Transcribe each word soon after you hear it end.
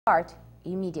start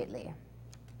immediately.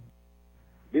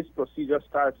 This procedure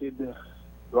started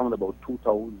around about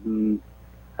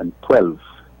 2012,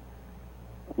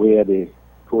 where the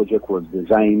project was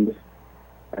designed,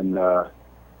 and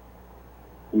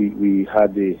we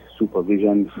had the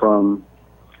supervision firm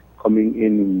coming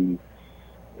in,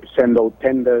 send out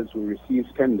tenders, we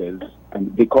received tenders,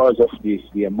 and because of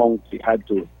the amount, we had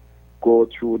to go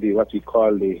through what we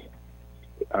call the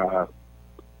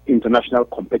international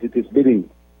competitive bidding.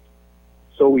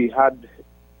 So we had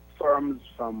firms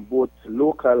from both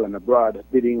local and abroad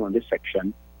bidding on this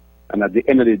section, and at the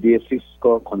end of the day,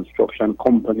 Cisco Construction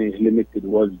Company Limited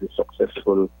was the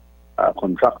successful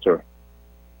contractor.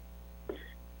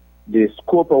 The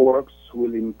scope of works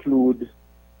will include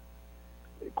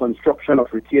construction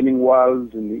of retaining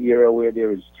walls in the area where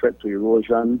there is threat to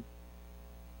erosion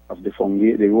of the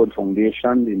road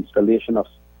foundation, the installation of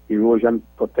erosion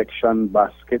protection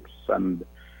baskets and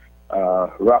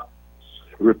rocks,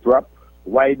 riprap,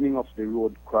 widening of the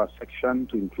road cross-section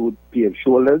to include paved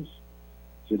shoulders.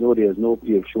 So, you know, there's no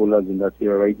paved shoulders in that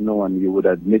area right now, and you would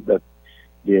admit that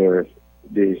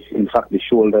in fact, the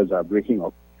shoulders are breaking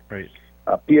up. Right.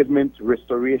 Pavement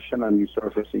restoration and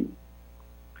resurfacing.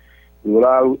 We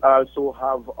will also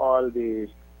have all the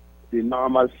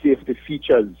normal safety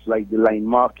features like the line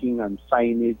marking and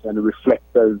signage and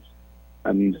reflectors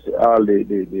and all the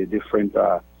different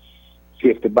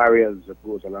safety barriers that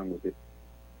goes along with it.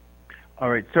 All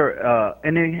right, sir.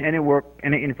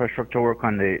 Any infrastructure work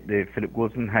on the Phillip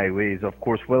Goldson Highway is of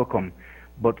course welcome,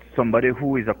 but somebody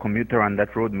who is a commuter on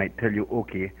that road might tell you,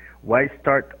 okay, why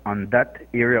start on that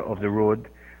area of the road,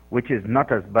 which is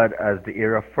not as bad as the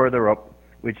area further up,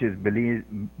 which is Belize,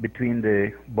 between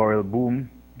the Boreal Boom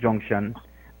Junction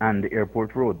and the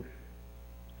airport road?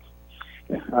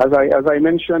 As I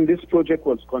mentioned, this project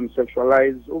was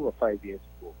conceptualized over 5 years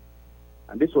ago,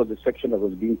 and this was the section that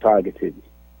was being targeted.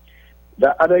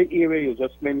 The other area you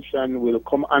just mentioned will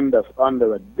come under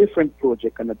a different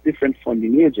project and a different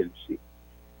funding agency.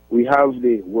 We have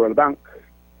the World Bank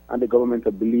and the government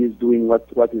of Belize doing what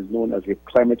is known as a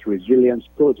climate resilience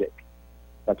project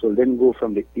that will then go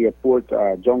from the airport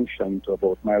junction to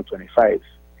about mile 25.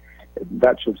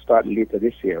 That should start later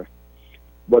this year.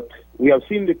 But we have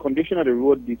seen the condition of the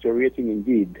road deteriorating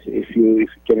indeed. If you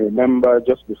can remember,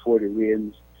 just before the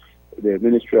rains, the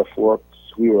Ministry of Works,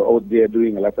 we were out there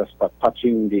doing a lot of spot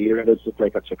patching. The area that looked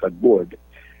like a checkered board.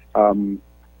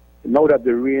 Now that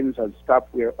the rains have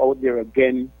stopped, we're out there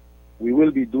again. We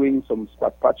will be doing some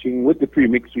spot patching with the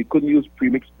premix. We couldn't use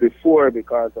premix before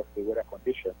because of the weather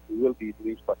conditions. We will be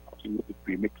doing spot patching with the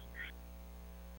premix